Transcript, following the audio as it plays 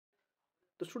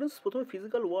তো স্টুডেন্টস প্রথমে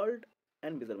physical world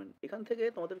and measurement এখান থেকে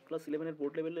তোমাদের ক্লাস ইলেভেনের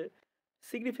বোর্ড লেভেলে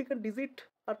significant digit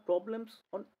R problems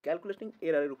on calculating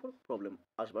এরারের উপর প্রবলেম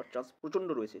আসবার চান্স প্রচণ্ড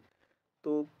রয়েছে।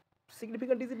 তো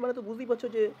সিগনিফিক্যান্ট ডিজিট মানে তো বুঝতেই পারছো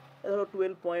যে ধরো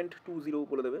 12.20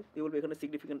 বলে দেবে, দিয়ে বলবে এখানে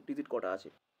সিগনিফিক্যান্ট ডিজিট কটা আছে।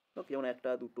 ওকে, যেমন একটা,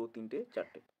 দুটো, তিনটে,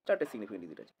 চারটে, চারটে সিগনিফিক্যান্ট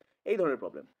ডিজিট আছে, এই ধরনের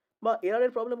প্রবলেম। বা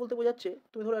এরারের প্রবলেম বলতে বোঝাচ্ছে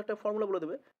তুমি ধরো একটা ফর্মুলা বলে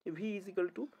দেবে যে V is equal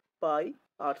to pi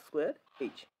R square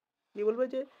H, দিয়ে বলবে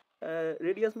যে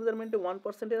রেডিয়াস মেজারমেন্টে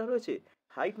 1% এরার হয়েছে,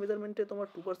 হাইট মেজারমেন্টে তোমার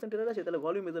 2% এরার আছে, তাহলে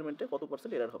ভলিউম মেজারমেন্টে কত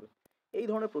পার্সেন্ট এরার হবে, এই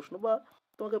ধরনের প্রশ্ন। বা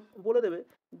তোমাকে বলে দেবে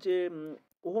যে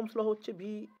ওহমস ল হচ্ছে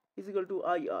V is equal to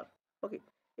I আর। ওকে,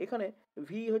 এখানে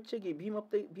ভি হচ্ছে কি, ভি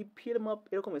মাপতে ভি এর মাপ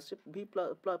এরকম এসছে V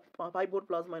plus 5 volt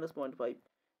plus minus 0.5।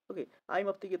 Okay, I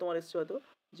মাপতে গিয়ে তোমার এসছে হয়তো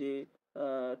যে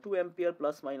 2 অ্যাম্পিয়ার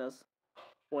প্লাস মাইনাস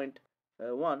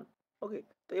 0.1। ওকে,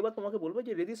 তো এবার তোমাকে বলবে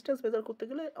যে রেজিস্ট্যান্স মেজার করতে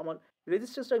গেলে আমার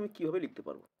রেজিস্ট্যান্সটা আমি কীভাবে লিখতে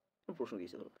পারবো, প্রশ্ন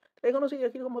দিয়েছে ধরো। এখানেও সেই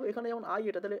একই রকমভাবে, এখানে যেমন আই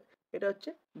এটা, তাহলে এটা হচ্ছে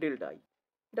ডেল্টা আই,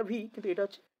 এটা ভি কিন্তু এটা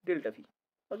হচ্ছে ডেল্টা ভি।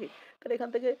 ওকে, তাহলে এখান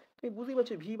থেকে তুমি বুঝতেই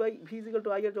পারছো V by V is equal two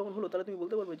I আর যখন হলো, তাহলে তুমি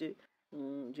বলতে পারবে যে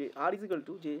যে আর ইজিক্যাল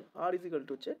টু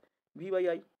হচ্ছে ভি বাই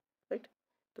আই, রাইট।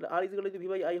 তাহলে আর ইজিক্যাল যদি ভি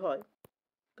বাই আই হয়,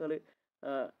 তাহলে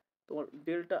তোমার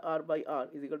delta R by R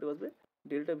is equal two আসবে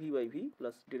delta V by V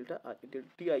plus delta I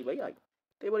DI by I.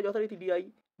 তো এবারে যথারীতি ডিআই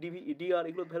ডিভি ডিআর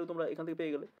এগুলোর ভ্যালু তোমরা এখান থেকে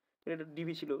পেয়ে গেলে, এটা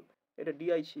ডিভি ছিল, এটা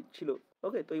ডিআই ছিল।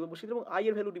 ওকে, তো এবার বসিয়ে, এবং আই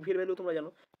এর ভ্যালু, ভি এর ভ্যালু তোমরা জানো,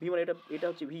 ভি মানে এটা এটা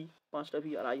হচ্ছে ভি, 5টা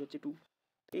ভি, আর আই হচ্ছে 2।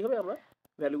 এইভাবে আমরা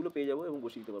ভ্যালুগুলো পেয়ে যাবো এবং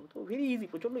বসিয়ে দিতে পারবো। তো ভেরি ইজি,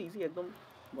 প্রচণ্ড ইজি, একদম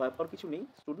ভয় পাওয়ার কিছু নেই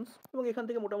স্টুডেন্টস। এবং এখান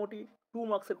থেকে মোটামুটি 2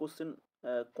 মার্কসের কোশ্চেন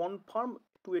কনফার্ম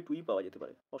 2 পাওয়া যেতে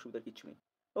পারে, অসুবিধার কিছু নেই।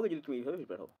 ওকে, যদি তুমি এইভাবে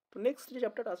প্রিপেয়ার হও। তো নেক্সট যে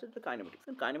চ্যাপ্টারটা আছে সেটা কাইনেমেটিক্স।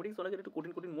 কাইনেমেটিক্স অনেকের একটু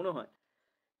কঠিন কঠিন মনে হয়,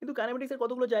 কিন্তু কাইনেমেটিক্সের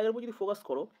কতগুলো জায়গার উপর যদি ফোকাস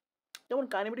করো, যেমন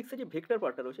কাইনেমেটিক্সের যে ভেক্টর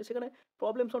পার্টটা রয়েছে সেখানে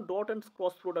problems on dot and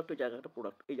cross প্রোডাক্টের জায়গাটা,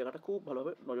 এই জায়গাটা খুব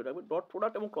ভালোভাবে নজর রাখবে। ডট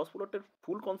প্রোডাক্ট এবং ক্রস প্রোডাক্টের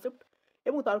ফুল কনসেপ্ট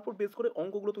এবং তার উপর বেস করে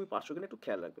অঙ্কগুলো তুমি পারছো কিনা একটু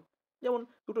খেয়াল রাখবে। যেমন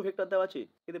দুটো ভেক্টর দেওয়া আছে,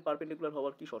 এদের পারপেন্ডিকুলার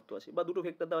হওয়ার কি শর্ত আছে, বা দুটো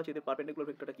ভেক্টর দেওয়া আছে, এদের পারপেন্ডিকুলার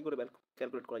ভেক্টরটা কি করে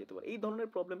ক্যালকুলেট করা যেতে পারে, এই ধরনের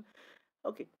প্রবলেম।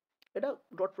 ওকে, এটা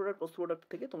ডট প্রোডাক্ট ক্রস প্রোডাক্ট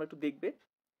থেকে তোমরা একটু দেখবে।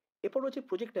 এরপর রয়েছে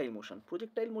প্রজেক্টাইল মোশন।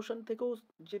 প্রজেক্টাইল মোশন থেকেও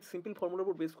যে সিম্পল ফর্মুলার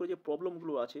উপর বেস করে যে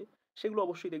প্রবলেমগুলো আছে সেগুলো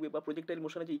অবশ্যই দেখবে, বা প্রজেক্টাইল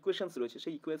মোশনের যে ইকুয়েশনস রয়েছে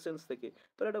সেই ইকুয়েশনস থেকে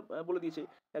তাহলে এটা বলে দিয়েছে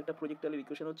একটা প্রজেক্টাইলের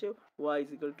ইকুয়েশন হচ্ছে Y is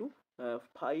equal to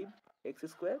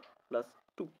 5x² plus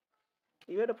 2,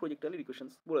 এইভাবে একটা প্রজেক্টাইলের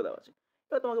ইকুয়েশনস বলে দেওয়া আছে।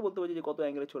 এবার তোমাকে বলতে পারছে যে কত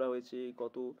অ্যাঙ্গেলে ছোড়া হয়েছে,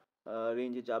 কত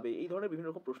রেঞ্জে যাবে, এই ধরনের বিভিন্ন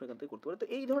রকম প্রশ্ন এখান থেকে করতে পারে। তো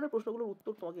এই ধরনের প্রশ্নগুলোর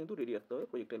উত্তর তোমাকে কিন্তু রেডি রাখতে হবে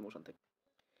প্রজেক্টাইল মোশন থেকে।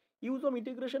 ইউজ অফ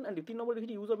ইন্টিগ্রেশন অ্যান্ড 3 নম্বর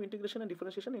লিখেছি use of integration and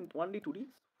differentiation in 1D 2D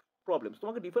problems.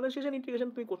 তোমাকে ডিফারেন্সিয়েশন ইন্টিগ্রেশন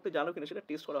তুমি করতে জানো কিনা সেটা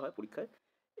টেস্ট করা হয় পরীক্ষায়,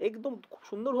 একদম খুব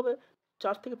সুন্দরভাবে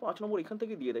 4 থেকে 5 নম্বর এখান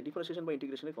থেকে দিয়ে দেয় ডিফারেন্সিয়েশন বা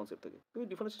ইন্টিগ্রেশনের কনসেপ্ট থেকে। তুমি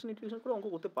ডিফারেন্সিয়েশন ইন্টিগ্রেশন করে অঙ্ক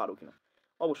করতে পারো কিনা,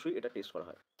 অবশ্যই এটা টেস্ট করা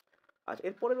হয়। আচ্ছা,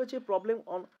 এরপরে রয়েছে problem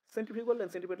on centrifugal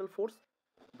and centripetal force,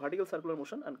 vertical circular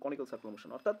motion and conical circular motion.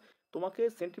 অর্থাৎ তোমাকে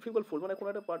সেন্ট্রিফিউগাল ফোর্স মানে কোনো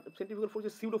একটা পার্ট, সেন্ট্রিফিউগাল ফোর্স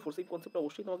যে সিউডো ফোর্স, এই কনসেপ্টটা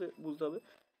অবশ্যই তোমাকে বুঝতে হবে।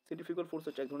 সেন্ট্রিফিউগাল ফোর্স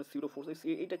হচ্ছে এক ধরনের সিউডো ফোর্স,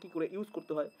 এইটা কী করে ইউজ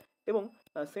করতে হয়, এবং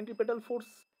সেন্ট্রিপেটাল ফোর্স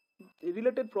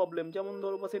রিলেটেড প্রবলেম, যেমন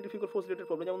ধরো, বা সেন্ট্রিফিউগাল ফোর্স রিলেটেড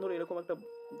প্রবলেম, যেমন ধরো এরকম একটা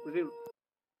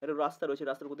একটা রাস্তা রয়েছে,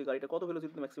 রাস্তার প্রতি গাড়িটা কত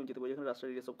ভেলোসিটিতে ম্যাক্সিমাম যেতে পারে, যেখানে রাস্তার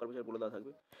রেডিয়াস অফ কার্ভেচার বলে দেওয়া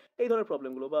থাকবে, এই ধরনের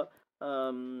প্রবলেমগুলো। বা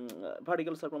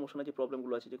ভার্টিক্যাল সার্কুলার মোশনের যে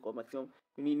প্রবলেমগুলো আছে, যে ম্যাক্সিমাম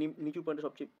নিচু পয়েন্টে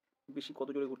সবচেয়ে বেশি কত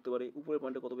জোরে ঘুরতে পারে, উপরের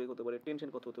পয়েন্টে কত বেগ হতে পারে, টেনশন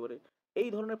কত হতে পারে, এই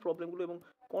ধরনের প্রবলেমগুলো। এবং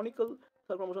কনিক্যাল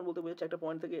সার্কুলার মোশন বলতে বোঝাচ্ছে একটা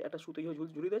পয়েন্ট থেকে একটা সুতো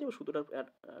ঝুলিয়ে দেওয়া যাবে, সুতোটার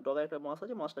ডগায় একটা মাস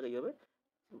আছে, মাসটাকে এইভাবে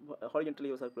হরিজেন্টালি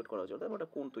সার্কুলেট করা হচ্ছে, অর্থাৎ একটা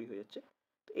কোণ তৈরি হয়ে যাচ্ছে।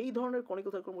 তো এই ধরনের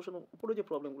কনিক্যাল সার্কুলার মোশন উপরে যে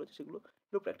প্রবলেমগুলো আছে সেগুলো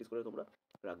একটু প্র্যাকটিস করে তোমরা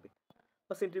রাখবে।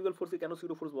 বা সেন্ট্রিফিউগাল ফোর্সকে কেন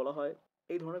সিউডো ফোর্স বলা হয়,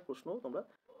 এই ধরনের প্রশ্ন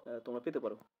তোমরা পেতে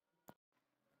পারো।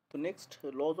 তো নেক্সট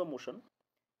লজ অফ মোশন,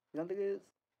 এখান থেকে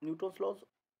নিউটনস লজ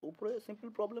উপরে সিম্পল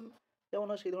প্রবলেম যেমন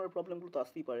হয় সেই ধরনের প্রবলেমগুলো তো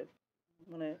আসতেই পারে।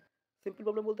 মানে সিম্পল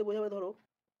প্রবলেম বলতে বোঝাবে ধরো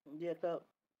যে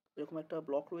এরকম একটা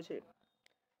ব্লক রয়েছে,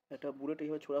 একটা বুলেট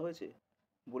এইভাবে ছোড়া হয়েছে,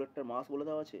 বুলেটটার মাস বলে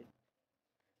দেওয়া আছে,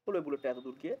 বলবে বুলেটটা এত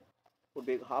দূর গিয়ে ওর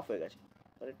বেগ হাফ হয়ে গেছে,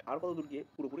 তাহলে আর কত দূর গিয়ে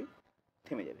পুরোপুরি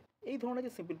থেমে যাবে। এই ধরনের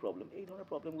যে সিম্পল প্রবলেম, এই ধরনের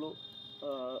প্রবলেমগুলো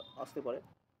আসতে পারে।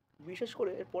 বিশেষ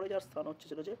করে এরপরে যার স্থান হচ্ছে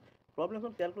সেটা হচ্ছে problem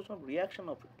on calculation of reaction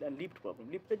of lift problem.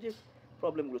 লিফটের যে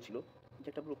প্রবলেমগুলো ছিল, যে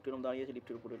একটা লোক ট্রেন দাঁড়িয়ে আছে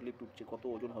লিফটের উপরে, লিফট উঠছে, কত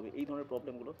ওজন হবে, এই ধরনের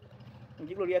প্রবলেমগুলো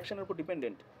যেগুলো রিয়াকশনের উপর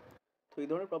ডিপেন্ডেন্ট। তো এই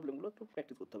ধরনের প্রবলেমগুলো একটু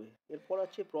প্র্যাকটিস করতে হবে। এরপর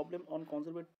আছে problem on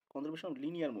conservation of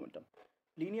linear momentum.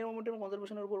 Linear momentum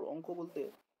কনজারভেশনের উপর অঙ্ক বলতে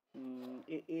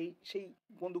এই সেই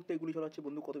বন্দুক থেকে গুলি চালাচ্ছে,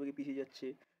 বন্দুক কত বেগে পিছিয়ে যাচ্ছে,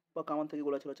 বা কামান থেকে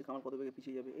গোলা চালাচ্ছে, কামান কত বেগে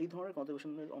পিছিয়ে যাবে, এই ধরনের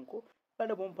কনজারভেশনের অঙ্ক। বা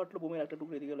একটা বোম ফাটলো, বোমের একটা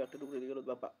টুকরো এদিকে গেলো, একটা টুকরো এদিকে গেলো,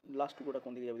 বা লাস্ট টুকরোটা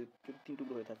কোন দিকে যাবে যদি 3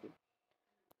 টুকরো হয়ে থাকে।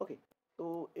 ওকে, তো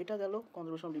এটা গেল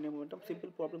conservation of linear momentum. Simple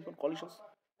problem on কলিশনস,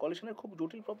 কলিশনের খুব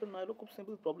জটিল প্রবলেম না হলেও খুব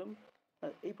সিম্পল প্রবলেম,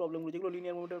 এই প্রবলেমগুলো যেগুলো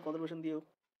লিনিয়ার মোমেন্টাম কনজারভেশন দিয়েও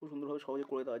খুব সুন্দরভাবে সহজে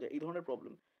করে দেওয়া যায়, এই ধরনের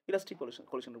প্রবলেম ইলাস্টিক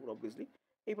কলিশনের উপর অবভিয়াসলি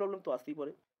এই প্রবলেম তো আসতেই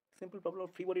পারে। সিম্পল প্রবলেম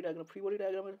ফ্রি বডি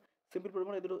ডায়াগ্রামের সিম্পল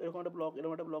প্রবলেম এদের এরকম একটা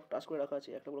ব্লক টাচ করে রাখা আছে,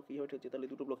 একটা ব্লক কীভাবে হচ্ছে, তাহলে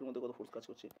দুটো ব্লকের মধ্যে কত ফোর্স কাজ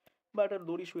করছে, বা একটা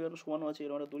দড়ি শোয়ানো আছে,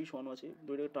 এরকম একটা দড়ি শোয়ানো আছে,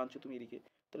 দড়িটাকে টানছো তুমি এদিকে,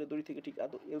 তাহলে দড়ি থেকে ঠিক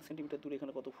এত এল সেন্টিমিটার দূরে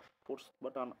এখানে কত ফোর্স বা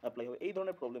টান অ্যাপ্লাই হবে, এই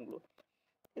ধরনের প্রবলেমগুলো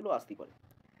এগুলো আসতেই পারে।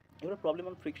 এবার problem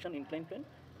on friction incline plane,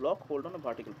 block hold on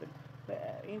vertical plane.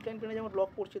 Incline প্লেনে যেমন ব্লক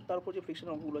পড়ছে তার উপর যে ফ্রিকশন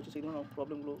অঙ্কগুলো আছে সেই ধরনের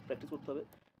প্রবলেমগুলো প্র্যাকটিস করতে হবে।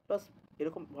 প্লাস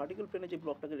এরকম ভার্টিক্যাল প্লেনে যে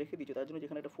ব্লকটাকে রেখে দিচ্ছে তার জন্য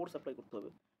যেখানে একটা ফোর্স অ্যাপ্লাই করতে হবে,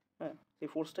 হ্যাঁ, সেই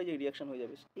ফোর্সটাই যে রিয়াকশন হয়ে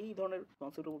যাবে, এই ধরনের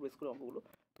কনসেপ্টের উপর বেস করে অঙ্কগুলো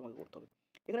তোমাকে করতে হবে।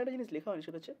 এখানে একটা জিনিস লেখা হয়নি,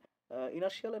 সেটা হচ্ছে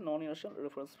inertial and non inertial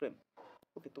reference frame.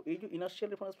 ওকে, তো এই যে inertial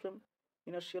reference frame,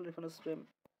 inertial reference frame,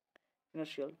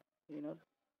 inertial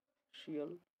inertial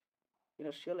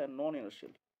inertial and non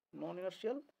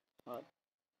inertial R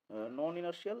non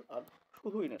inertial আর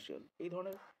শুধু ইনার্শিয়াল, এই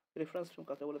ধরনের রেফারেন্স ফ্রেম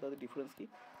কাকে বলে, তাদের ডিফারেন্স কী,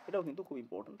 এটাও কিন্তু খুব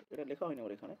ইম্পর্টেন্ট। এটা লেখা হয়নি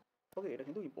আমার এখানে। ওকে, এটা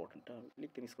কিন্তু ইম্পর্টেন্ট,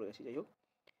 লিখতে মিস করে গেছি। যাই হোক,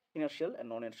 inertial and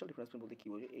non inertial difference frame বলতে কী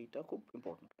বোঝে, এইটা খুব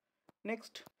ইম্পর্টেন্ট।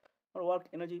 নেক্সট আর ওয়ার্ক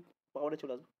এনার্জি পাওয়ারে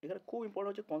চলে আসবে। এখানে খুব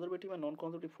ইম্পর্টেন্ট হচ্ছে conservative and non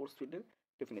conservative force ফিল্ডের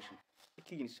ডেফিনেশন,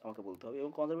 কী জিনিস আমাকে বলতে হবে,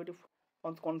 এবং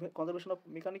কনজারভেশন অফ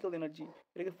মেকানিক্যাল এনার্জি,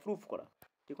 এটাকে প্রুফ করা,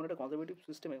 যে কোনো একটা কনজারভেটিভ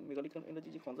সিস্টেমে মেকানিক্যাল এনার্জি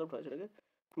যে কনজার্ভ হয় সেটাকে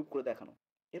প্রুভ করে দেখানো।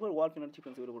 এবার ওয়ার্ক এনার্জি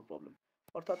প্রিন্সিপালের উপর প্রবলেম,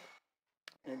 অর্থাৎ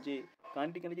যে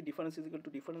kinetic energy difference is equal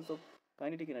to difference of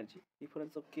kinetic energy,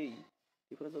 difference of K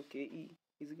E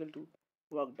is equal to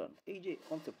work done, এই যে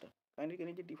কনসেপ্টটা কাইনেটিক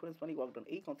এনার্জি ডিফারেন্স মানে ওয়ার্ক ডান,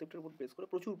 এই কনসেপ্টের উপর বেস করে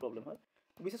প্রচুর প্রবলেম হয়।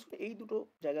 বিশেষ করে এই দুটো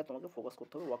জায়গায় তোমাকে ফোকাস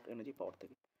করতে হবে ওয়ার্ক এনার্জি পাওয়ার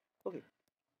থেকে। ওকে,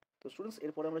 তো স্টুডেন্টস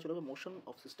এরপরে আমরা চলে যাবো motion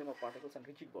of system of particles and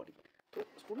rigid body. তো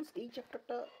স্টুডেন্টস এই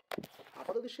চ্যাপ্টারটা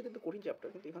আপাতত দৃষ্টিতে কিন্তু কঠিন চ্যাপ্টার,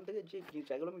 কিন্তু এখান থেকে যে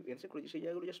জায়গাগুলো আমি মেনশন করেছি সেই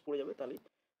জায়গাগুলো জাস্ট পড়ে যাবে, তাহলেই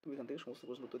তুমি এখান থেকে সমস্ত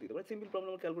প্রশ্ন উত্তর দিতে পারো। Simple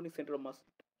problem calculating centre of mass,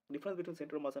 difference between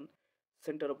centre of mass and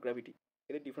centre of gravity,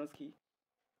 এদের ডিফারেন্স কী,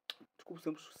 খুব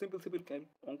সিম্পল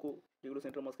অঙ্ক যেগুলো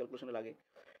সেন্টার অফ মাস ক্যালকুলেশনে লাগে।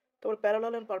 তারপর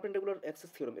parallel and perpendicular axes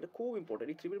theorem, এটা খুব ইম্পর্টেন্ট,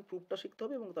 এই থিওরেম প্রুফটা শিখতে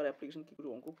হবে এবং তার অ্যাপ্লিকেশন কী করে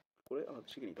অঙ্ক করে আমাদের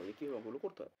শিখে নিতে হবে, কীভাবে অঙ্কগুলো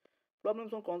করতে হয়।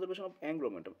 Problems on conservation of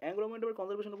angular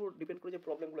কনজারভেশনের উপর ডিপেন্ড করে যে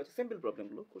প্রবলেমগুলো আছে, সিম্পল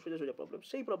প্রবলেমগুলো, সোজা প্রবলেম,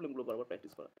 সেই প্রবলেমগুলো বারবার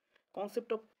প্র্যাকটিস করা। কনসেপ্ট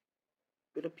অফ,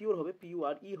 এটা পিওর হবে,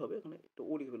 PURE হবে, এখানে একটা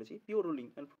ও লিখে ফেলেছি, pure ruling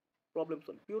and problem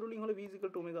solve. Pure ruling হলে V is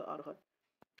equal to omega আর হয়।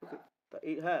 ওকে, তা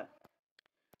এই হ্যাঁ,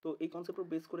 তো এই কনসেপ্টের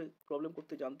বেস করে প্রবলেম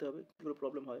করতে জানতে হবে কী করে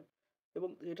প্রবলেম হয়, এবং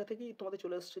এটা থেকেই তোমাদের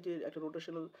চলে আসছে যে একটা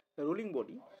রোটেশনাল রোলিং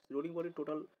বডির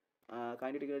টোটাল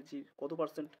কাইনেটিক এনার্জির কত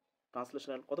পার্সেন্ট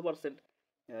ট্রান্সলেশনাল, কত পার্সেন্ট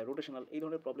রোটেশনাল, এই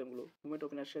ধরনের প্রবলেমগুলো, মুভমেন্ট অফ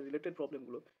ইনার্শিয়া রিলেটেড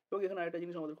প্রবলেমগুলো। এবং এখানে আরেকটা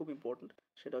জিনিস আমাদের খুব ইম্পর্টেন্ট,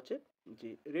 সেটা হচ্ছে যে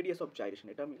রেডিয়াস অফ জাইরেশন,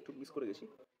 এটা আমি একটু মিস করে গেছি,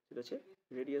 সেটা হচ্ছে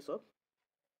রেডিয়াস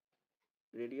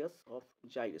অফ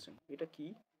জাইরেশন, এটা কি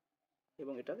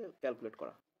এবং এটাকে ক্যালকুলেট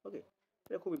করা। ওকে,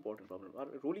 এটা খুব ইম্পর্টেন্ট প্রবলেম। আর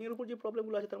রোলিংয়ের উপর যে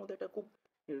প্রবলেমগুলো আছে তার মধ্যে একটা খুব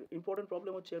ইম্পর্টেন্ট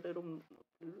প্রবলেম হচ্ছে, এটা এরকম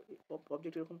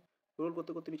অবজেক্ট এরকম রোল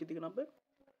করতে করতে নিচের দিকে নামবে।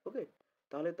 ওকে,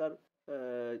 তাহলে তার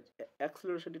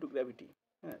অ্যাক্সেলারেশন টু গ্র্যাভিটি,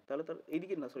 হ্যাঁ, তাহলে তার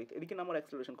এদিকে নামার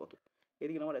অ্যাক্সেলারেশন কত,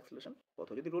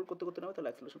 যদি রোল করতে করতে নামে তাহলে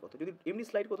অ্যাক্সেলারেশন কত, যদি এমনি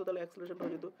স্লাইড করতো তাহলে অ্যাক্সেলারেশনটা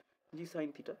হয়ে যেত জি সাইন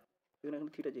থিটা, এখানে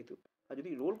থিটা যেহেতু, আর যদি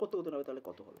রোল করতে করতে নামে তাহলে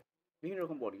কত হবে। বিভিন্ন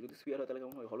রকম বডি, যদি স্ফিয়ার হয় তাহলে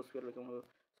কেমন হবে, হলো স্ফিয়ার হলে কেমন হবে,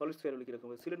 সলিড স্ফিয়ার হলে কীরকম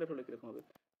হবে, সিলিন্ডার হলে কীরকম হবে,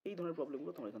 এই ধরনের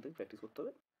প্রবলেমগুলো তোমার এখান থেকে প্র্যাকটিস করতে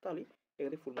হবে, তাহলেই এখান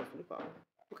থেকে ফুল মার্কস তুমি পাবে।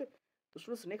 ওকে, তো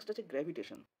স্টুডেন্টস নেক্সট আছে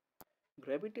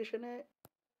গ্র্যাভিটেশনে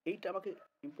এইটা আমাকে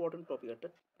ইম্পর্টেন্ট টপিক একটা,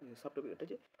 সাব টপিক একটা,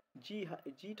 যে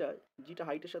জিটা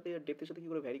হাইটের সাথে ডেপথের সাথে কী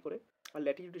করে ভ্যারি করে আর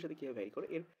ল্যাটিটিউডের সাথে কীভাবে ভ্যারি করে,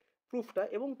 এর প্রুফটা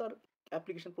এবং তার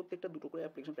অ্যাপ্লিকেশন, প্রত্যেকটা দুটো করে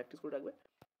অ্যাপ্লিকেশন প্র্যাকটিস করে রাখবে।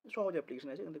 সহজ অ্যাপ্লিকেশন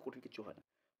আছে, এখান থেকে কঠিন কিছু হয় না।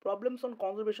 Problems on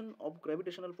conservation of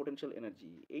gravitational potential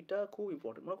energy, এইটা খুব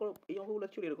ইম্পর্টেন্ট। মনে করো এই অঙ্কগুলো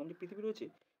অ্যাকচুয়ালি এরকম, যে পৃথিবী রয়েছে,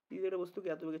 পৃথিবীর একটা বস্তুকে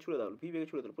এত বেগে ছুড়ে দেওয়া হলো, বেগে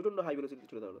ছুড়ে দিল, প্রচণ্ড হাই ভেলোসিটিতে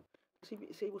ছুড়ে দেওয়া হলো,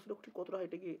 সেই বস্তুটা ঠিক কতটা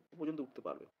হাইটে গিয়ে পর্যন্ত উঠতে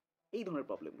পারবে, এই ধরনের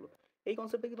প্রবলেমগুলো। এই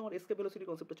কনসেপ্টে কি তোমার এসকেপ ভেলোসিটি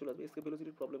কনসেপ্টটা চলে আসবে, এসকেপ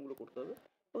ভেলোসিটির প্রবলেমগুলো করতে হবে,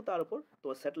 এবং তার উপর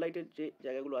তোমার স্যাটেলাইটের যে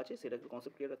জায়গাগুলো আছে সেটাকে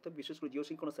কনসেপ্ট ক্লিয়ার রাখতে হবে, বিশেষ করে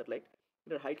জিওসিনক্রোনাস স্যাটেলাইট,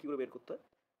 এটার হাইট কী করে বের করতে হয়,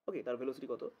 ওকে, তার ভেলোসিটি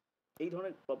কত, এই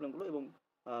ধরনের প্রবলেমগুলো। এবং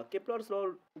কেপলারস লর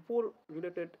উপর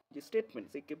রিলেটেড যে স্টেটমেন্ট,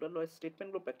 সেই কেপলার লয়ের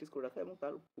স্টেটমেন্টগুলো প্র্যাকটিস করে রাখা, এবং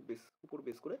তার উপর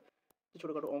বেস করে যে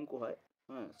ছোটোখাটো অঙ্ক হয়,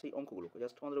 হ্যাঁ, সেই অঙ্কগুলোকে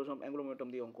জাস্ট কনজারভেশন অ্যাঙ্গুলার মোমেন্টাম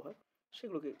দিয়ে অঙ্ক হয়,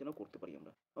 সেগুলোকে যেন করতে পারি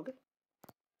আমরা। ওকে,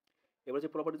 এবার যে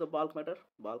প্রপার্টিজ অফ বাল্ক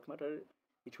ম্যাটার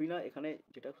কিছুই না, এখানে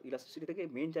যেটা ইলাস্টিসিটি থেকে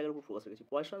মেন জায়গার উপর ফোকাস রেখেছি,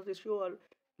 পয়সন্স রেশিও আর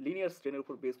লিনিয়ার স্ট্রেনের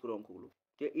উপর বেস করে অঙ্কগুলো,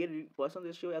 যে এর পয়সন্স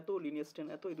রেশিও এত, লিনিয়ার স্ট্রেন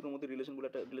এত, এই দুটোর মধ্যে রিলেশনগুলো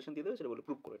একটা রিলেশন দিয়ে দেবে, সেটা বলে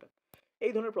প্রুভ করে এটা,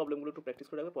 এই ধরনের প্রবলেমগুলো একটু প্র্যাকটিস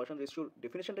করে রাখবে। পয়সন্স রেশিওর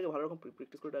ডেফিনেশনটাকে ভালো রকম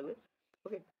প্র্যাকটিস করে রাখবে।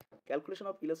 ওকে, calculation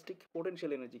of elastic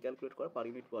potential energy calculate করা পার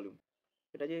ইউনিট ভলিউম,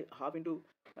 এটা যে half into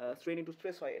strain into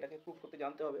stress হয়, এটাকে প্রুভ করতে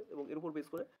জানতে হবে, এবং এর উপর বেস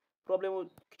করে প্রবলেমও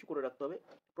কিছু করে রাখতে হবে।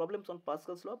 প্রবলেমস অন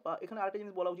পাস্কালস ল, বা এখানে আরেকটা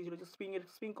জিনিস বলা উচিত ছিল যে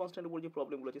স্প্রিং কনস্ট্যান্টের উপর যে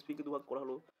প্রবলেমগুলো আছে, স্প্রিংকে দুভাগ করা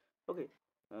হলো, ওকে,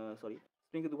 সরি,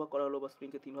 স্প্রিংকে দুভাগ করা হলো বা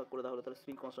স্প্রিংকে 3 ভাগ করে দেওয়া হলো, তাহলে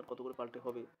স্প্রিং কনস্ট্যান্ট কত করে পাল্টে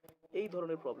হবে, এই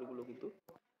ধরনের প্রবলেমগুলো কিন্তু।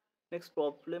 Next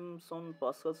problems on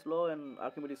পাস্কালস law and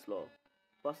Archimedes ল।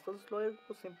 পাস্কালস ল এর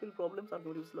উপর সিম্পল প্রবলেমস,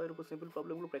 আর্কিমিডিস ল এর উপর সিম্পল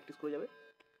প্রবলেমগুলো প্র্যাকটিস করে যাবে,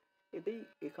 এতেই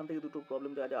এখান থেকে দুটো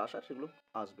প্রবলেম যা যা আসার সেগুলো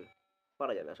আসবে,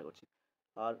 পারা যাবে আশা করছি।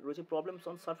 আর রয়েছে problems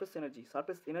on surface energy,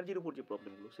 surface এনার্জির উপর যে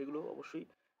প্রবলেমগুলো সেগুলো অবশ্যই,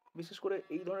 বিশেষ করে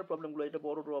এই ধরনের প্রবলেমগুলো, এটা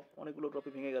বড় ড্রপ অনেকগুলো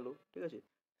ড্রপে ভেঙে গেল, ঠিক আছে,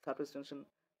 সারফেস টেনশন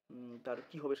তার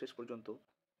কী হবে শেষ পর্যন্ত,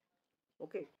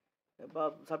 ওকে, বা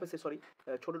সারফেসে সরি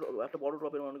ছোটো একটা বড়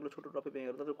ড্রপের অনেকগুলো ছোটো ড্রপে ভেঙে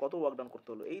গেলো, তাদের কত ওয়ার্ক ডাউন করতে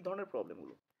হলো, এই ধরনের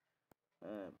প্রবলেমগুলো।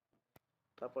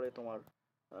 তারপরে তোমার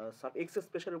এক্সেস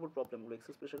প্রেশারের উপর প্রবলেমগুলো,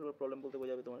 এক্সেস প্রেশারের উপর প্রবলেম বলতে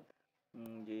বোঝাবে তোমার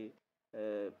যে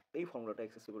এই ফর্মুলাটা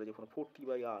এক্সেস করে যে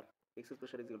 4T/R, access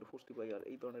pressure is equal to 4T/R,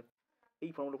 এই ধরনের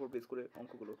এই ফর্মুলার উপর বেস করে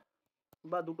অঙ্কগুলো।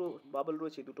 বা দুটো বাবল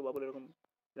রয়েছে, দুটো বাবল এরকম,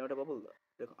 এরকম একটা বাবল,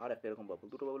 এরকম আর একটা এরকম বাবল,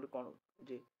 দুটো বাবলের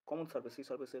যে কমন সার্ফেস, সেই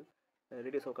সার্ফেসের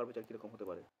রেডিয়াস অফ কার্ভেচার কীরকম হতে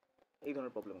পারে, এই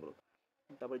ধরনের প্রবলেমগুলো।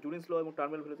 তারপরে জুলিন্স ল এবং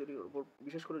টার্মিনাল ভেলোসিটির উপর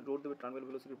বিশেষ করে জোর দেবে, টার্মিনাল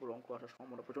ভেলোসিটির উপর অঙ্ক আসার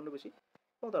সম্ভাবনা প্রচণ্ড বেশি,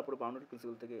 এবং তারপরে বাউন্ডারি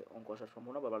প্রিন্সিপাল থেকে অঙ্ক আসার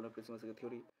সম্ভাবনা বা বাউন্ডারি প্রিন্সিপাল থেকে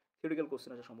থিওরিক্যাল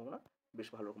কোশ্চেন আসার সম্ভাবনা বেশ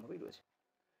ভালো রকমভাবেই রয়েছে।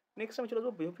 নেক্সট আমি চলে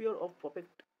আসবো behaviour of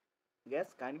perfect gas,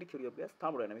 kinetic theory of gas,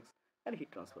 thermodynamics and heat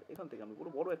transfer. এখান থেকে আমি পুরো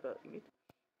বড় একটা ইউনিট,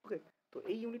 ওকে। তো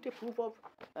এই ইউনিটে proof of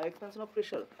expansion of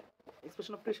pressure,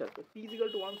 expression of pressure, তো P =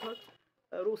 1/3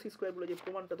 রো সি স্কোয়ার বলে যে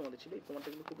প্রমাণটা তোমাদের ছিল, এই প্রমাণটা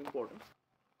কিন্তু খুব ইম্পর্টেন্ট,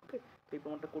 ওকে। তো এই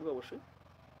প্রমাণটা করবে অবশ্যই,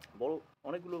 বড়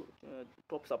অনেকগুলো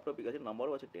টপ সাব টপিক আছে,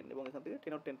 নাম্বারও আছে 10, এবং এখান থেকে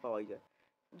 10 আর 10 পাওয়াই যায়।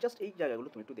 জাস্ট এই জায়গাগুলো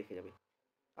তুমি একটু দেখে যাবে।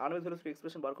 আর্নওয়েজ ভেলোসিটি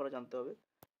এক্সপ্রেশন বার করা জানতে হবে,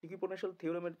 ইকুইপোটেনশিয়াল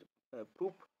থিওরেমের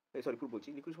প্রুফ, প্রুফ বলছি,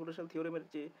 ইকুইপোটেনশিয়াল থিওরেমের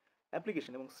যে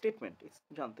অ্যাপ্লিকেশন এবং স্টেটমেন্ট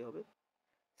জানতে হবে।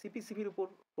 সিপিসিভির উপর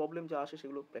প্রবলেম যা আসে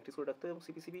সেগুলো প্র্যাকটিস করে রাখতে হবে, এবং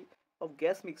সিপিসিভি অফ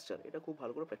গ্যাস মিক্সচার এটা খুব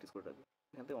ভালো করে প্র্যাকটিস করে রাখবে,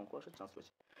 এখান থেকে অঙ্ক আসার চান্স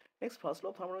রয়েছে। Next first law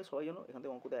of thermodynamics সবাই জানো, এখান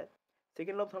থেকে অঙ্ক দেয়।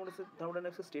 সেকেন্ড ল অফ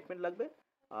থার্মোডাইনামিক্সের স্টেটমেন্ট লাগবে,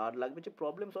 আর লাগবে যে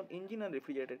problems on engine and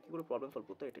refrigerator কী করে প্রবলেম সলভ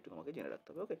করতে হয়, এটা একটু তোমাকে জেনে রাখতে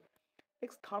হবে, ওকে।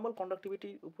 নেক্সট থার্মাল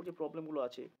কন্ডাক্টিভিটির উপর যে প্রবলেমগুলো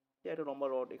আছে, যে একটা লম্বা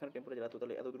রড, এখানে টেম্পারেচার এত,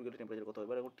 তাহলে এত দূর গেলে টেম্পারেচার কত হবে,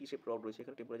 এবার এখন টি শেপ রড রয়েছে,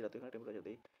 এখানে টেম্পারেচার এত, এখানে টেম্পারেচার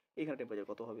দেয়, এখানে টেম্পারেচার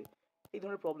কত হবে, এই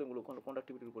ধরনের প্রবলেমগুলো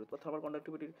কন্ডাক্টিভিটির উপরে। তো থার্মাল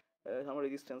কন্ডাক্টিভিটির থার্মাল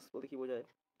রেজিস্ট্যান্স বলতে কী বোঝায়,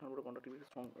 thermal কন্ডাক্টিভিটির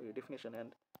definition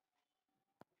and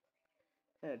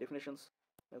definitions,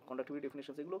 conductivity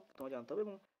definitions, এগুলো তোমার জানতে হবে।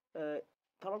 এবং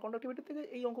থার্মাল কন্ডাক্টিভিটি থেকে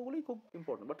এই অঙ্কগুলোই খুব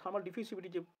ইম্পর্টেন্ট। বা থার্মাল ডিফিউসিভিটি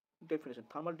যে ডেফিনেশন,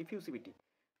 থার্মাল ডিফিউসিভিটি,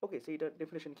 ওকে, সেইটার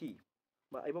ডেফিনেশন কী,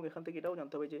 বা এবং এখান থেকে এটাও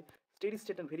জানতে হবে যে স্টেডি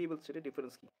স্টেট অ্যান্ড ভেরিয়েবল স্টেটের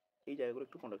ডিফারেন্স কী, এই জায়গাগুলো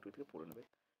একটু কন্ডাক্টিভিটি থেকে পড়ে নেবে।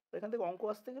 তো এখান থেকে অঙ্ক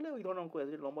আসতে গেলে ওই ধরনের অঙ্ক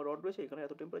আছে, যে লম্বা রড রয়েছে, এখানে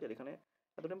এত টেম্পারেচার, এখানে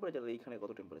এত টেম্পারেচার, এইখানে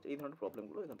কত টেম্পারেচার, এই ধরনের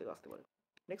প্রবলেমগুলো এখান থেকে আসতে পারে।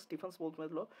 নেক্সট স্টিফান্স বোলজম্যান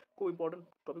ল, খুব ইম্পর্টেন্ট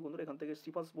টপিক বন্ধুরা, এখান থেকে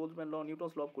স্টিফান্স Boltzmann law,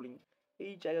 Newton's law of cooling,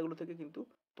 এই জায়গাগুলো থেকে কিন্তু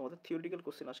তোমাদের থিওরিটিক্যাল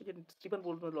কোশ্চেন আসে, যে স্টিফান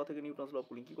বোলজম্যান ল থেকে নিউটনস ল অফ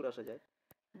কুলিং কী করে আসা যায়,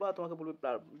 বা তোমাকে বলবে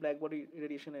ব্ল্যাক বডি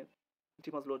রেডিয়েশনে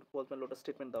স্টিফান্স বোলজম্যান লটা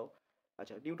স্টেটমেন্ট দাও।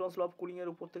 আচ্ছা, নিউটনস ল অফ কুলিংয়ের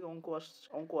উপর থেকে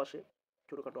অঙ্ক আসে,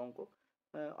 ছোটোখাটো অঙ্ক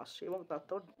আসছে, এবং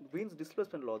তারপর উইন্স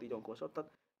ডিসপ্লেসমেন্ট ল দিয়ে অঙ্ক আসে, অর্থাৎ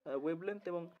ওয়েভলেন্থ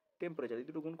এবং টেম্পারেচার এই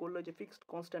দুটো গুণ করলে যে ফিক্সড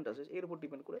কনস্ট্যান্ট আছে এর উপর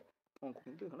ডিপেন্ড করে অঙ্ক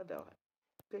কিন্তু এখানে দেওয়া হয়,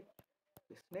 ওকে।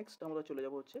 নেক্সট আমরা চলে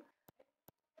যাবো হচ্ছে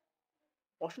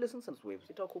অসিলেশনস অ্যান্ড ওয়েভস,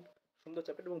 এটাও খুব সুন্দর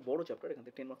চ্যাপ্টার এবং বড় চ্যাপ্টার, এখান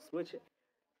থেকে 10 মার্কস রয়েছে।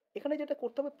 এখানে যেটা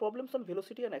করতে হবে, problems on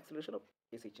velocity and acceleration of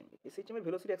SHM, এসএইচএমের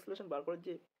velocity acceleration বার করার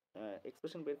যে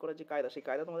এক্সপ্রেশন বের করার যে কায়দা, সেই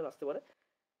কায়দা তোমাদের আসতে পারে।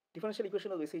 ডিফারেনশিয়াল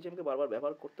ইকুয়েশন অফ এসএইচএমকে বারবার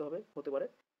ব্যবহার করতে হবে, হতে পারে।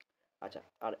 আচ্ছা,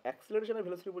 আর অ্যাক্সিলারেশন আর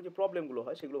ভেলোসিটির উপর যে প্রবলেমগুলো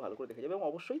হয় সেগুলো ভালো করে দেখে যাবে, এবং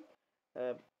অবশ্যই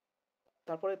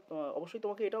তারপরে অবশ্যই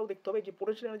তোমাকে এটাও দেখতে হবে যে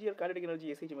পোটেনশিয়াল এনার্জি আর কাইনেটিক এনার্জি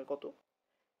এসএইচএমের কত,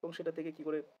 এবং সেটা থেকে কী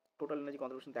করে টোটাল এনার্জি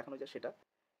কনজারভেশন দেখানো যায় সেটা।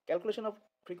 Calculation of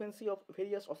frequency of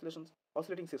various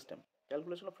oscillating system,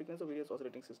 calculation of frequency of various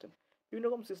oscillating system, বিভিন্ন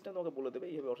রকম সিস্টেম তোমাকে বলে দেবে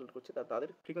এইভাবে অসিলেট করছে, তাদের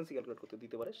ফ্রিকোয়েন্সি ক্যালকুলেট করতে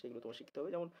দিতে পারে, সেগুলো তোমার শিখতে হবে।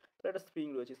 যেমন তার একটা স্প্রিং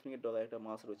রয়েছে, স্প্রিংয়ের ডগায় একটা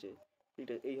মাস রয়েছে,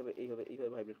 এইটা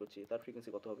এইভাবে ভাইব্রেট করছে, তার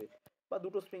ফ্রিকোয়েন্সি কত হবে, বা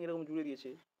দুটো স্প্রিং এরকম জুড়ে দিয়েছে,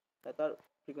 তার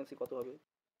ফ্রিকোয়েন্সি কত হবে,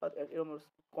 আর এরকম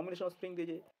কম্বিনেশন অফ স্প্রিং দিয়ে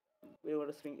যে এরকম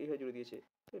একটা স্প্রিং এইভাবে জুড়ে দিয়েছে,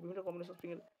 তো বিভিন্ন কম্বিনেশন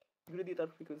স্প্রিংয়ের জুড়ে দিয়ে তার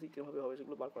ফ্রিকোয়েন্সি কীভাবে হবে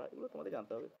সেগুলো বার করা, এগুলো তোমাদের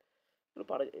জানতে হবে, এগুলো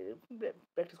পারা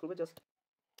প্র্যাকটিস করবে, জাস্ট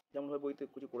যেমনভাবে বইতে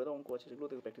কিছু করে দাও অঙ্ক আছে সেগুলো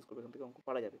থেকে প্র্যাকটিস করবে, এখান থেকে অঙ্ক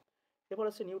পারা যাবে। এরপর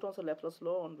আসছে Newton's R Laplace law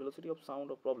on velocity of sound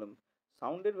of problem,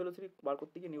 সাউন্ডের ভেলোসিটি বার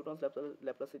করতে গিয়ে নিউটনস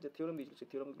ল্যাপ্লাসের যে থিওরেম দিয়েছিল সেই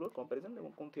থিওরেমগুলোর কম্প্যারিজন, এবং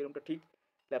কোন থিওরেমটা ঠিক,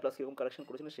 ল্যাপ্লাস কীরকম কারেকশন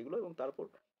করেছিলেন সেগুলো, এবং তারপর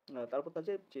তার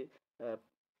যে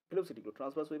ভেলোসিটিগুলো,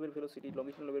 ট্রান্সভার্স ওয়েভের ভেলোসিটি,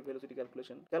 লঙ্গিটিউডাল ওয়েভের ভেলোসিটি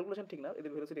ক্যালকুলেশন ঠিক না,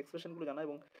 এদের ভেলোসিটি এক্সপ্রেশনগুলো জানা,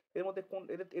 এবং এর মধ্যে কোন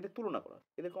এদের তুলনা করা,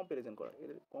 এদের কম্প্যারিজন করা,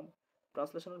 এদের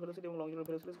ট্রান্সলেশনাল ভেলোসিটি এবং লঙ্গিটিউডাল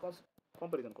ভেলোসিটি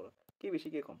কম্প্যারিজন করা, কে বেশি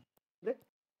কে কম, দেখ।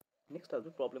 নেক্সট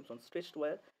আসবে প্রবলেমস অন স্ট্রেচড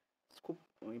ওয়্যার, খুব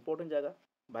ইম্পর্টেন্ট জায়গা,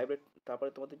 ভাইব্রেট, তারপরে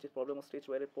তোমাদের যে প্রবলেম অন স্ট্রেচ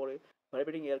ওয়্যারের পরে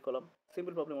vibrating air column,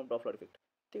 simple problem on Doppler effect,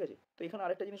 ঠিক আছে। তো এখানে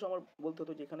আরেকটা জিনিস আমার বলতে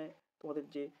হতো, যে এখানে তোমাদের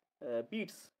যে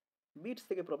বিটস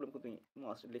থেকে প্রবলেম কিন্তু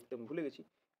লিখতে আমি ভুলে গেছি,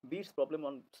 bits problem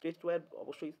on stretched wire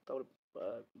অবশ্যই, তারপরে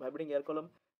ভাইব্রেটিং এয়ার কলাম,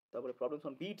 তারপরে প্রবলেমস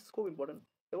অন বিটস খুব ইম্পর্টেন্ট,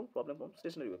 এবং প্রবলেম অন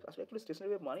স্টেশনারি ওয়েভ। আসলে অ্যাকচুয়ালি স্টেশনারি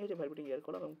ওয়েভ মানে হচ্ছে ভাইব্রেটিং এয়ার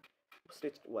কলাম এবং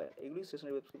স্ট্রেচড ওয়্যার, এগুলোই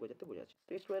স্টেশনারি ওয়েভকে বোঝাতে বোঝাচ্ছে।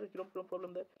 স্ট্রেচড ওয়্যারের কীরকম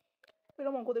প্রবলেম দেয়,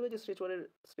 এরকম অঙ্ক দেবে যে স্ট্রেচ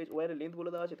ওয়্যারের লেন্থ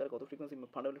বলে দেওয়া আছে, তার কত ফ্রিকোয়েন্সি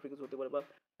ফান্ডামেন্টাল ফ্রিকোয়েন্সি হতে পারে, বা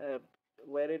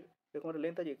ওয়্যারের এরকম একটা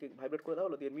লেন্থ আছে ভাইব্রেট করে দেওয়া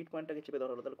হলো, দিয়ে মিড পয়েন্টটাকে চেপে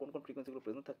দেওয়া হলো, তাহলে কোন কোন ফ্রিকোয়েন্সিগুলো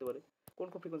প্রেজেন্ট থাকতে পারে, কোন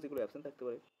কোন ফ্রিকোয়েন্সিগুলো অ্যাবসেন্ট থাকতে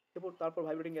পারে। তারপর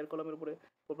ভাইব্রেটিং এয়ার কলামের উপরে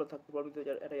থাকতে পারবে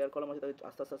একটা এয়ার কলাম আছে, তাকে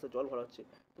আস্তে আস্তে আস্তে জল ভরা হচ্ছে,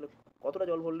 তাহলে কতটা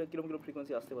জল ভরলে কিরকম কিরকম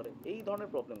ফ্রিকোয়েন্সি আসতে পারে, এই ধরনের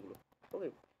প্রবলেমগুলো। ওকে,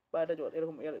 বা একটা জল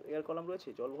এরকম এয়ার কলাম রয়েছে,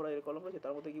 জল ভরা এয়ার কলাম রয়েছে,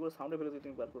 তার মধ্যে কী করে সাউন্ডের ভ্যালু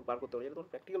তুমি বার করতে পারো, এটা তোমার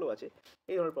প্র্যাকটিক্যালও আছে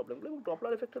এই ধরনের প্রবলেমগুলো। এবং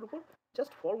ডপলার এফেক্টের উপর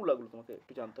জাস্ট ফর্মুলাগুলো তোমাকে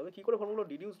একটু জানতে হবে, কী করে ফর্মুলা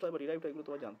ডিডিউসড হয় বা ডিরাইভড হয় এগুলো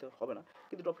তোমার জানতে হবে না,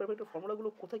 কিন্তু ডপলার এফেক্টের ফর্মুলাগুলো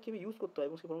কোথায় কীভাবে ইউজ করতে হয়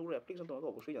এবং সেই ফর্মুলাগুলোর অ্যাপ্লিকেশন তোমাকে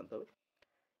অবশ্যই জানতে হবে।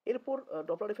 এরপর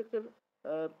ডপলার এফেক্টের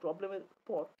প্রবলেমের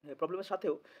পর প্রবলেমের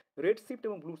সাথেও রেড শিফট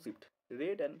এবং blue shift,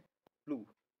 red and blue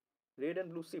red and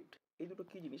blue shift, এই দুটো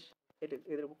কী জিনিস,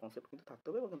 এদের উপর কনসেপ্ট কিন্তু থাকতে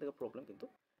হবে এবং এখান থেকে প্রবলেম কিন্তু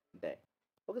দেয়।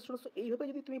 ওকে স্টুডেন্টস, তো এইভাবে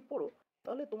যদি তুমি পড়ো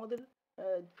তাহলে তোমাদের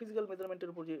ফিজিক্যাল মেজারমেন্টের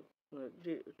উপর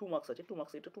যে 2 মার্কস আছে, 2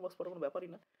 মার্কস, এটা 2 মার্কস পাওয়ার কোনো ব্যাপারই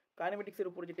না। কাইনেমেটিক্সের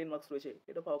উপরে যে 10 মার্কস রয়েছে,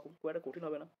 এটা পাওয়া খুব একটা কঠিন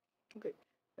হবে না। ওকে,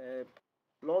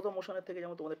 লজ অফ মোশনের থেকে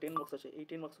যেমন তোমাদের 10 মার্কস আছে, এই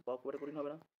 10 মার্কস পাওয়া খুব একটা কঠিন হবে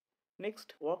না। নেক্সট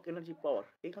ওয়ার্ক এনার্জি পাওয়ার,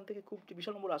 এখান থেকে খুব যে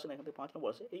বিশাল নম্বর আসে না, এখান থেকে 5 নম্বর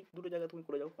আসে, এই দুটো জায়গায় তুমি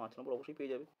করে যাও 5 নম্বর অবশ্যই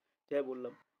পেয়ে যাবে। যাই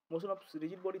বললাম, মোশন অফ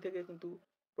রিজিড বডি থেকে কিন্তু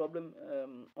প্রবলেম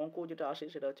অঙ্ক যেটা আসে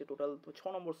সেটা হচ্ছে টোটাল 6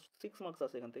 নম্বর, 6 মার্কস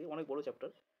আসে এখান থেকে, অনেক বড়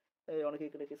চ্যাপ্টার, অনেকে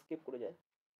এটাকে স্কিপ করে যায়,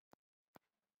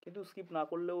 কিন্তু স্কিপ না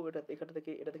করলেও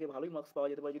এটা থেকে ভালোই মার্কস পাওয়া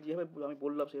যেতে পারে যদি যেভাবে আমি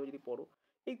বললাম সেভাবে যদি পড়ো।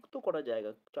 এই তো কটা জায়গা,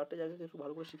 4টে জায়গাকে একটু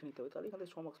ভালো করে শিখে নিতে হবে, তাহলে এখান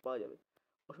থেকে 6 মার্কস পাওয়া যাবে,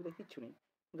 অসুবিধা কিচ্ছু নেই।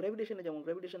 গ্র্যাভিটেশনে যেমন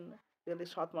গ্র্যাভিটেশন, এখান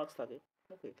থেকে 7 মার্কস থাকে।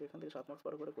 ওকে, তো এখান থেকে 7 মার্কস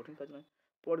পাওয়া করে কঠিন কাজ নয়।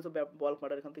 পরে তো বল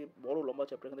ম্যাটার, এখান থেকে বড় লম্বা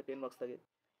চ্যাপ্টার, এখান থেকে 10 মার্কস থাকে,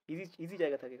 ইজি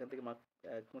জায়গা থাকে, এখান থেকে মার্ক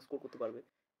স্কোর করতে পারবে।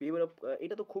 বিহেভিয়ার অফ,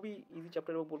 এটা তো খুবই ইজি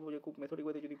চ্যাপ্টার, এবং বলবো যে খুব মেথডিক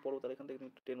ওয়েতে যদি পড়ো তাহলে এখান থেকে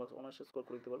তুমি 10 মার্কস অনার্সে স্কোর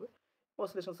করে দিতে পারবে।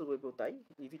 অসিলেশনসের ওয়েবেও তাই,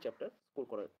 ইজি চ্যাপ্টার, স্কোর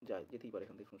করা যেতেই পারে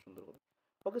এখান থেকে সুন্দরভাবে।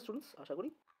 ওকে স্টুডেন্টস, আশা করি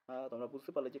তোমরা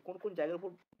বুঝতে পারলে যে কোন কোন জায়গার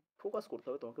উপর ফোকাস করতে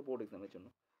হবে তোমাকে বোর্ড এক্সামের জন্য।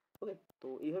 ওকে, তো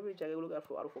এইভাবে এই জায়গাগুলোকে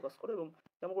আরও ফোকাস করো, এবং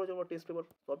যেমন করে তোমরা টেস্ট পেপার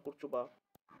সলভ করছো, বা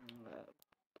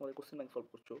তোমাদের কোশ্চেন ব্যাংক সলভ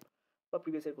করছো, বা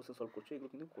প্রিভিয়াস ইয়ার কোশ্চেন সলভ করছো, এগুলো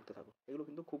কিন্তু করতে থাকো, এগুলো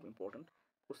কিন্তু খুব ইম্পর্টেন্ট।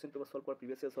 কোশ্চেন পেপার সলভ করা,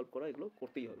 প্রিভিয়াস ইয়ার সলভ করা, এগুলো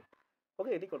করতেই হবে।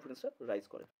 ওকে, এতেই কনফিডেন্সটা রাইজ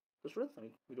করে। তো স্টুডেন্টস, আমি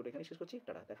ভিডিওটা এখানে শেষ করছি,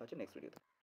 টাটা, দেখা হচ্ছে নেক্সট ভিডিওতে।